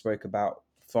to when you spoke about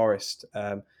Forest.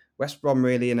 West Brom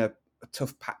really in a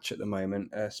tough patch at the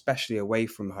moment, especially away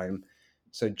from home.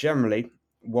 So generally,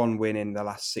 1 win in the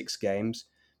last 6 games.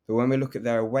 But when we look at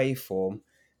their away form,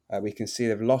 we can see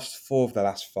they've lost 4 of the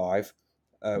last 5,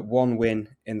 1 win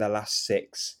in the last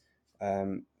 6.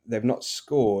 They've not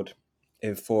scored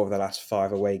in 4 of the last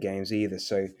 5 away games either.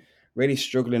 So really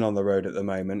struggling on the road at the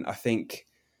moment. I think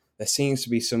there seems to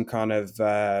be some kind of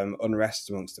unrest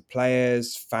amongst the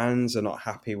players. Fans are not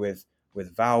happy with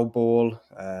Val Ball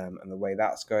and the way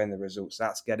that's going, the results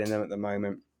that's getting them at the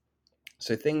moment.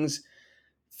 So things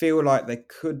feel like they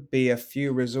could be a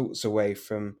few results away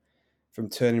from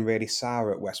turning really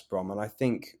sour at West Brom. And I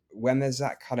think when there's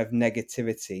that kind of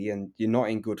negativity and you're not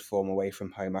in good form away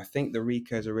from home, I think the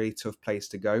Ricoh is a really tough place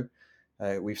to go.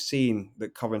 We've seen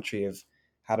that Coventry have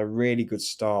had a really good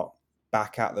start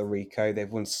back at the Ricoh.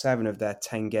 They've won 7 of their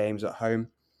 10 games at home.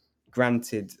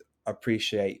 Granted, I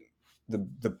appreciate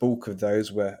the bulk of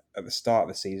those were at the start of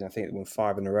the season. I think they won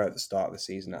 5 in a row at the start of the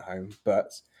season at home,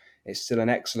 but it's still an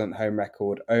excellent home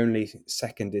record, only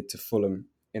seconded to Fulham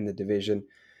in the division.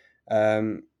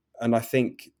 And I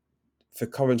think for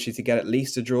Coventry to get at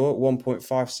least a draw at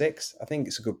 1.56, I think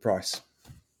it's a good price.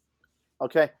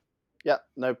 Okay. Yeah,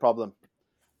 no problem.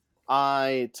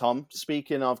 Tom,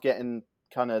 speaking of getting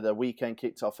kind of the weekend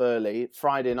kicked off early,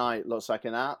 Friday night looks like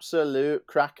an absolute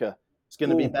cracker. It's going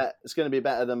to be better. It's going to be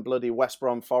better than bloody West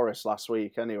Brom Forest last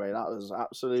week. Anyway, that was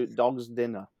absolute dog's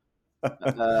dinner.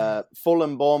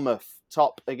 Fulham Bournemouth,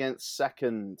 top against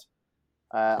second.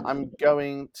 I'm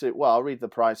going to, I'll read the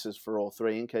prices for all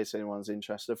 3 in case anyone's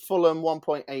interested. Fulham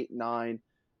 1.89,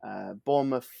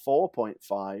 Bournemouth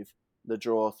 4.5, the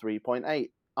draw 3.8.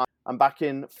 I'm back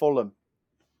in Fulham.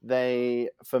 They,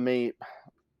 for me,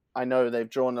 I know they've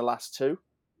drawn the last 2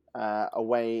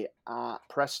 away at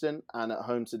Preston and at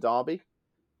home to Derby.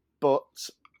 But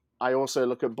I also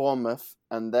look at Bournemouth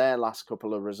and their last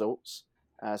couple of results.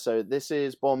 So this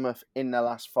is Bournemouth in their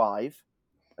last 5.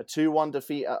 A 2-1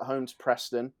 defeat at home to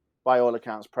Preston. By all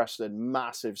accounts, Preston,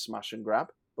 massive smash and grab,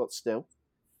 but still.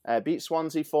 Beat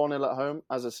Swansea 4-0 at home.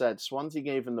 As I said, Swansea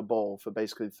gave them the ball for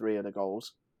basically 3 of the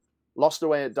goals. Lost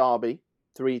away at Derby,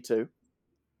 3-2,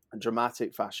 in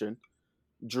dramatic fashion.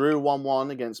 Drew 1-1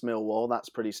 against Millwall. That's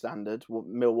pretty standard.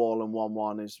 Millwall and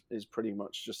 1-1 is pretty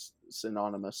much just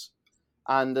synonymous.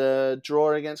 And a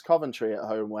draw against Coventry at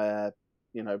home where,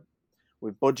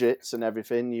 with budgets and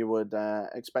everything, you would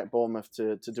expect Bournemouth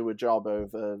to do a job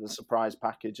over the surprise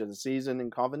package of the season in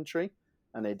Coventry,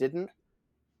 and they didn't.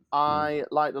 I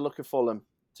like the look of Fulham,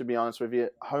 to be honest with you.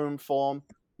 Home form,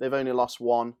 they've only lost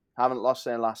 1, haven't lost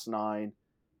their last 9.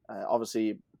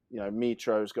 Obviously,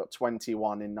 Mitro's got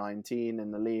 21 in 19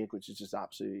 in the league, which is just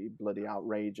absolutely bloody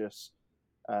outrageous.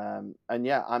 And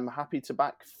yeah, I'm happy to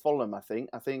back Fulham, I think.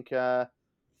 I think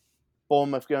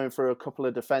Bournemouth going through a couple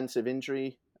of defensive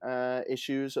injury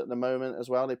issues at the moment as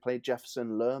well. They played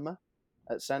Jefferson Lerma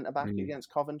at centre-back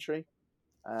against Coventry,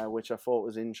 which I thought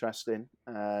was interesting.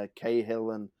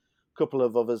 Cahill and a couple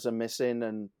of others are missing,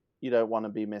 and you don't want to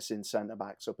be missing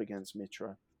centre-backs up against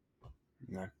Mitro.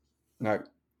 No.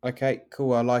 Okay,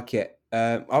 cool. I like it.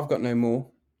 I've got no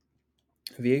more.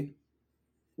 Have you?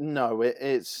 No,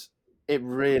 it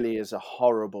really is a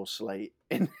horrible slate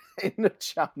in the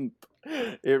champ.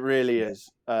 It really is.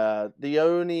 The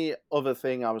only other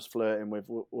thing I was flirting with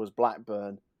was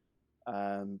Blackburn,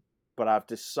 but I've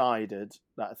decided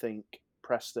that I think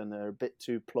Preston are a bit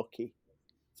too plucky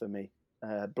for me.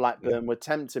 Blackburn were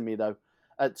tempting me though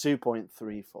at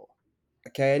 2.34.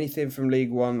 Okay, anything from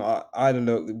League One? I had a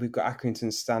look. We've got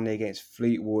Accrington Stanley against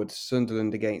Fleetwood,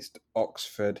 Sunderland against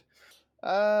Oxford.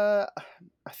 I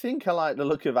think I like the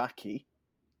look of Aki.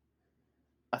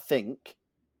 I think.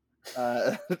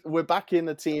 We're back in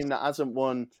the team that hasn't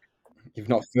won. You've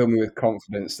not filled me with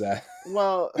confidence there.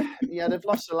 Well, yeah, they've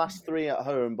lost the last 3 at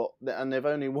home, and they've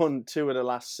only won 2 of the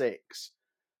last 6.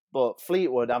 But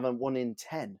Fleetwood haven't won in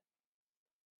 10.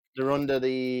 They're under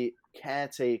the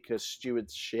caretaker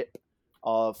stewardship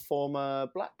of former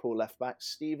Blackpool left-back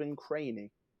Stephen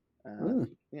Craney.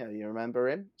 You remember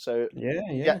him? So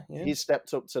yeah. He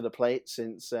stepped up to the plate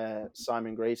since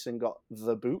Simon Grayson got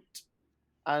the boot.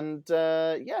 And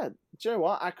do you know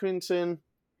what? Accrington,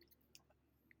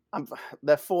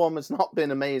 their form has not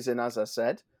been amazing, as I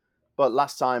said. But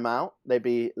last time out, they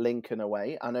beat Lincoln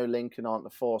away. I know Lincoln aren't the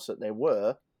force that they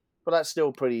were, but that's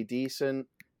still pretty decent.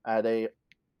 They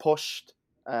pushed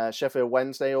Sheffield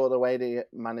Wednesday all the way. They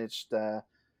managed to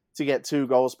get 2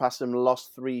 goals past them,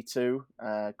 lost 3-2.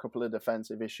 A couple of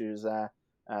defensive issues there.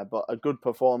 But a good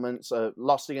performance.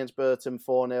 Lost against Burton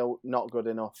 4-0, not good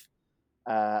enough.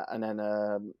 And then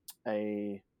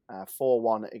a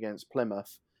 4-1 against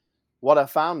Plymouth. What I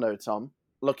found though, Tom,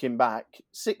 looking back,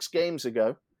 6 games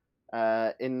ago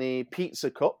in the Pizza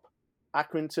Cup,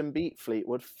 Accrington beat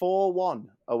Fleetwood 4-1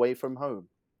 away from home.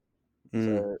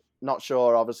 So not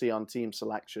sure, obviously, on team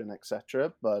selection,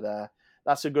 etc. But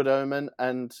that's a good omen.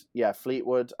 And yeah,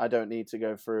 Fleetwood, I don't need to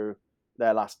go through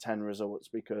their last 10 results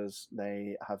because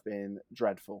they have been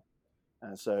dreadful.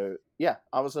 So yeah,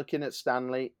 I was looking at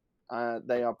Stanley.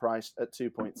 They are priced at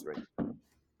 2.3.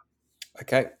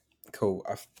 Okay, cool.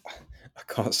 I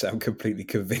can't say I'm completely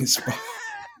convinced.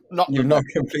 You've not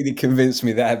completely convinced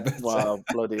me there. But, well,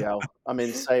 bloody hell! I'm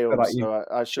in sales, so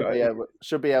I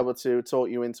should be able to talk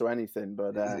you into anything.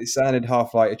 But it sounded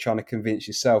half like you're trying to convince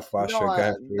yourself whilst you're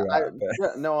going through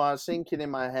that. No, I was thinking in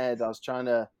my head. I was trying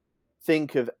to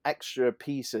think of extra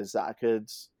pieces that I could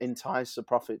entice the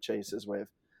profit chasers with.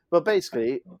 But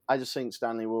basically, I just think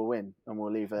Stanley will win, and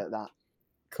we'll leave it at that.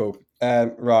 Cool.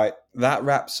 Right. That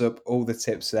wraps up all the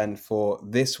tips then for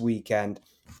this weekend.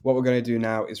 What we're going to do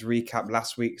now is recap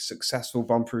last week's successful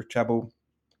bomb-proof treble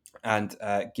and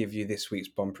give you this week's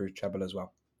bomb-proof treble as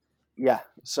well. Yeah,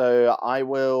 so I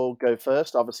will go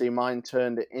first. Obviously, mine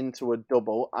turned it into a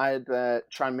double. I had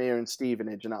Tranmere and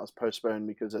Stevenage, and that was postponed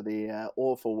because of the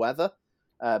awful weather.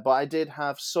 But I did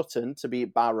have Sutton to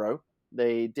beat Barrow.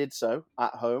 They did so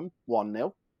at home,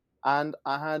 1-0. And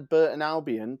I had Burton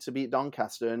Albion to beat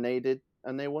Doncaster, and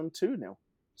they won 2-0.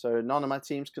 So none of my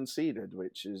teams conceded,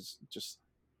 which is just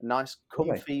a nice,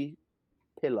 comfy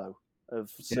pillow of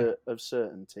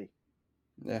certainty.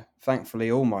 Yeah, thankfully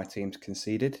all my teams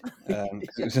conceded. It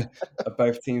was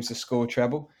both teams to score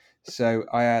treble. So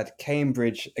I had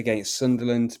Cambridge against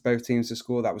Sunderland, both teams to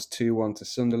score. That was 2-1 to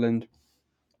Sunderland.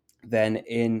 Then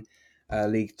in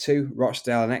League 2,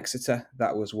 Rochdale and Exeter,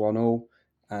 that was 1-1.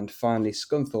 And finally,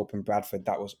 Scunthorpe and Bradford,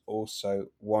 that was also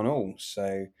 1-1.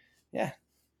 So, yeah,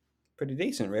 pretty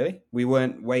decent, really. We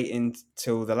weren't waiting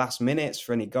till the last minutes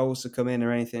for any goals to come in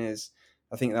or anything.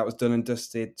 I think that was done and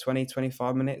dusted 20,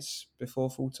 25 minutes before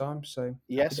full time. So happy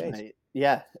Yes, days. mate.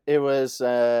 Yeah, it was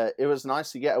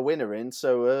nice to get a winner in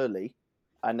so early,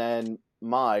 and then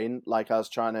mine, like I was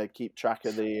trying to keep track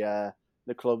of the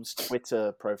club's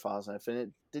Twitter profiles and everything.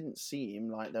 It didn't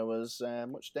seem like there was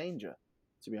much danger,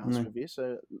 to be honest with you.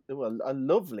 So it was a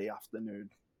lovely afternoon.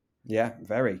 Yeah,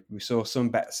 very. We saw some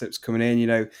bet slips coming in. You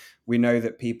know, we know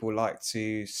that people like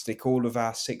to stick all of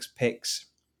our 6 picks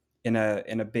in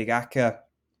a big ACCA.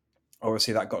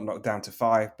 Obviously, that got knocked down to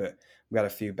 5, but we had a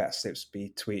few bet slips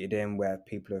be tweeted in where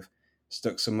people have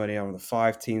stuck some money on the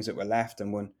 5 teams that were left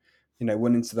and won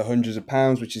into the hundreds of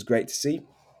pounds, which is great to see.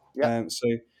 Yeah. So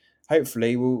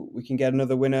hopefully we can get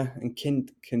another winner and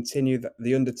continue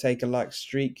the Undertaker-like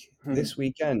streak this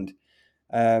weekend.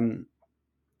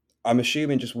 I'm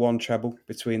assuming just one treble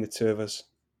between the two of us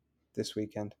this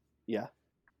weekend. Yeah.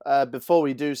 Before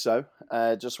we do so,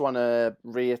 just want to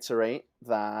reiterate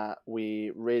that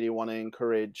we really want to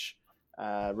encourage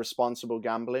responsible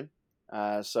gambling.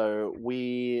 So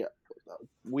we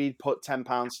put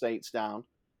 £10 stakes down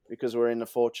because we're in a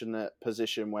fortunate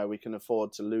position where we can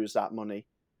afford to lose that money.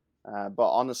 But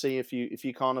honestly, if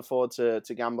you can't afford to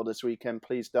gamble this weekend,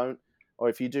 please don't. Or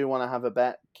if you do want to have a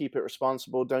bet, keep it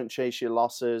responsible. Don't chase your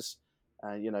losses.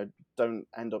 Don't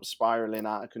end up spiraling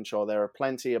out of control. There are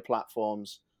plenty of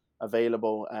platforms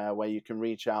available where you can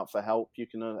reach out for help. You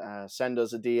can send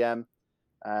us a DM.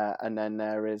 And then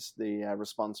there is the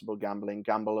Responsible Gambling,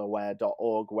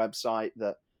 gambleaware.org website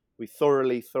that we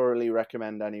thoroughly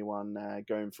recommend anyone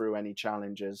going through any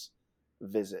challenges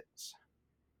visits.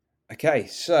 Okay,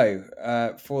 so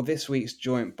for this week's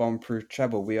joint bomb-proof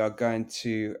treble, we are going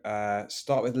to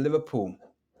start with Liverpool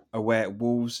away at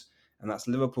Wolves, and that's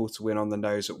Liverpool to win on the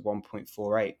nose at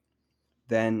 1.48.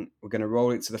 Then we're going to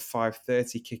roll it to the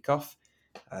 5:30 kickoff.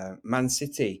 Man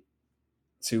City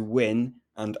to win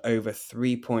and over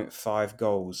 3.5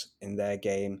 goals in their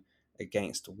game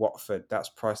against Watford. That's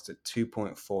priced at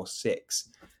 2.46.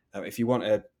 If you want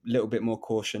a little bit more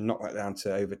caution, knock that down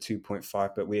to over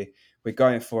 2.5, but we're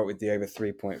going for it with the over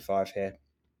 3.5 here.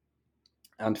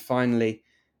 And finally,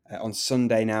 on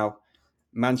Sunday now,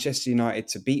 Manchester United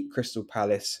to beat Crystal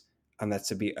Palace and they're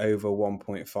to be over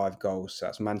 1.5 goals. So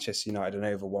that's Manchester United and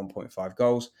over 1.5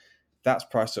 goals. That's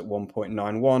priced at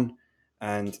 1.91,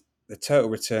 and the total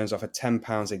returns off a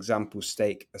 £10 example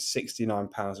stake are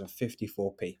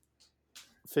 £69.54p.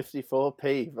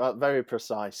 54p, very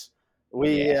precise. Do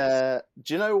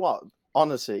you know what?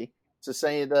 Honestly, to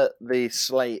say that the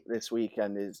slate this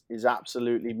weekend is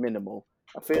absolutely minimal,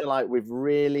 I feel like we've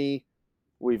really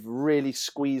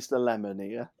squeezed the lemon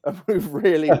here, and we've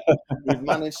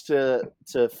managed to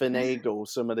finagle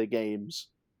some of the games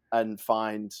and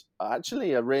find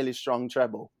actually a really strong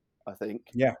treble. I think.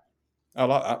 Yeah, I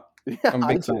like that. Yeah, I'm a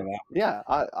I big fan do. of that. Yeah,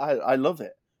 I love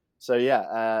it. So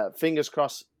yeah, fingers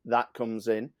crossed that comes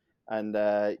in, and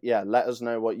let us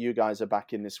know what you guys are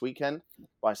backing this weekend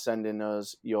by sending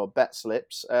us your bet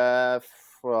slips.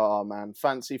 Oh man,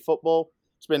 fancy football.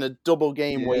 It's been a double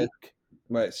game week.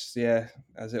 Well, has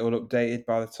it all updated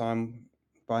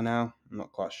by now? I'm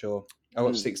not quite sure. I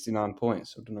got 69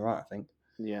 points. I've done all right, I think.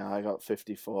 Yeah, I got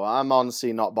 54. I'm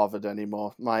honestly not bothered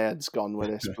anymore. My head's gone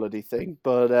with this bloody thing.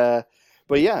 But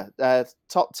yeah,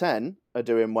 top 10 are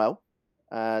doing well.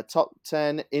 Top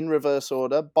 10 in reverse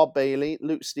order: Bob Bailey,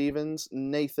 Luke Stevens,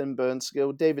 Nathan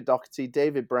Burnskill, David Doherty,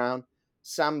 David Brown,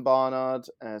 Sam Barnard,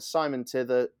 Simon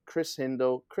Tither, Chris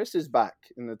Hindle. Chris is back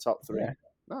in the top 3. Yeah.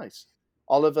 Nice.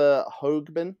 Oliver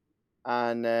Hogbin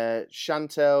and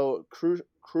Chantel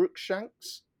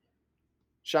Cruikshanks.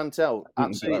 Chantel,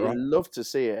 absolutely love to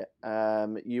see it.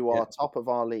 You are top of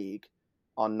our league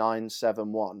on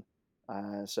 971.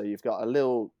 So you've got a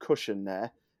little cushion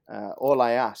there. All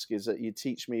I ask is that you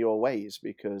teach me your ways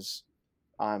because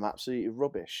I'm absolutely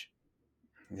rubbish.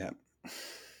 Yeah.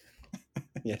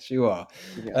 Yes, you are.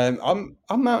 Yeah. I'm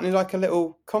mounting like a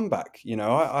little comeback. You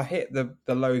know, I hit the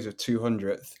lows of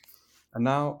 200th, and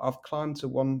now I've climbed to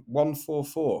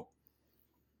 144.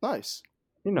 Nice.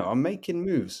 You know, I'm making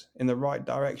moves in the right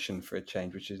direction for a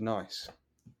change, which is nice.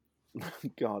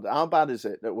 God, how bad is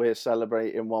it that we're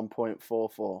celebrating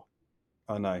 1.44?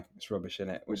 I know, it's rubbish,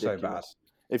 isn't it? We're so bad.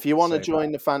 If you want to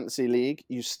join the fantasy league,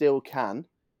 you still can.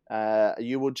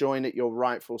 You will join at your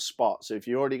rightful spot. So if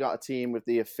you already got a team with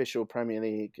the official Premier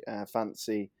League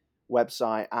fantasy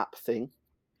website app thing,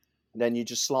 then you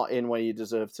just slot in where you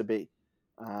deserve to be.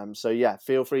 So yeah,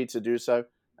 feel free to do so.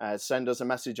 Send us a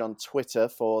message on Twitter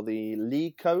for the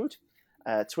league code.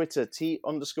 Twitter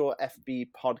T_FB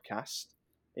podcast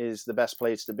is the best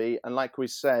place to be. And like we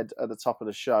said at the top of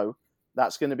the show,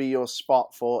 that's going to be your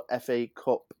spot for FA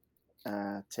Cup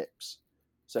tips.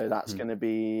 So that's going to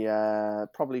be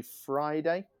probably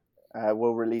Friday.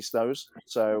 We'll release those.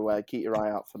 So keep your eye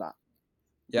out for that.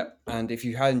 Yep. And if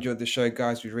you had enjoyed the show,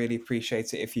 guys, we'd really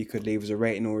appreciate it if you could leave us a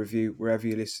rating or review wherever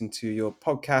you listen to your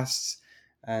podcasts.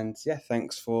 And yeah,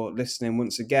 thanks for listening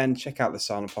once again. Check out the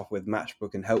Silent Pop with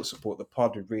Matchbook and help support the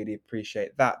pod. We'd really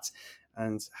appreciate that.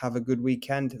 And have a good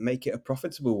weekend. Make it a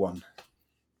profitable one.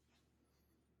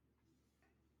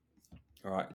 All right.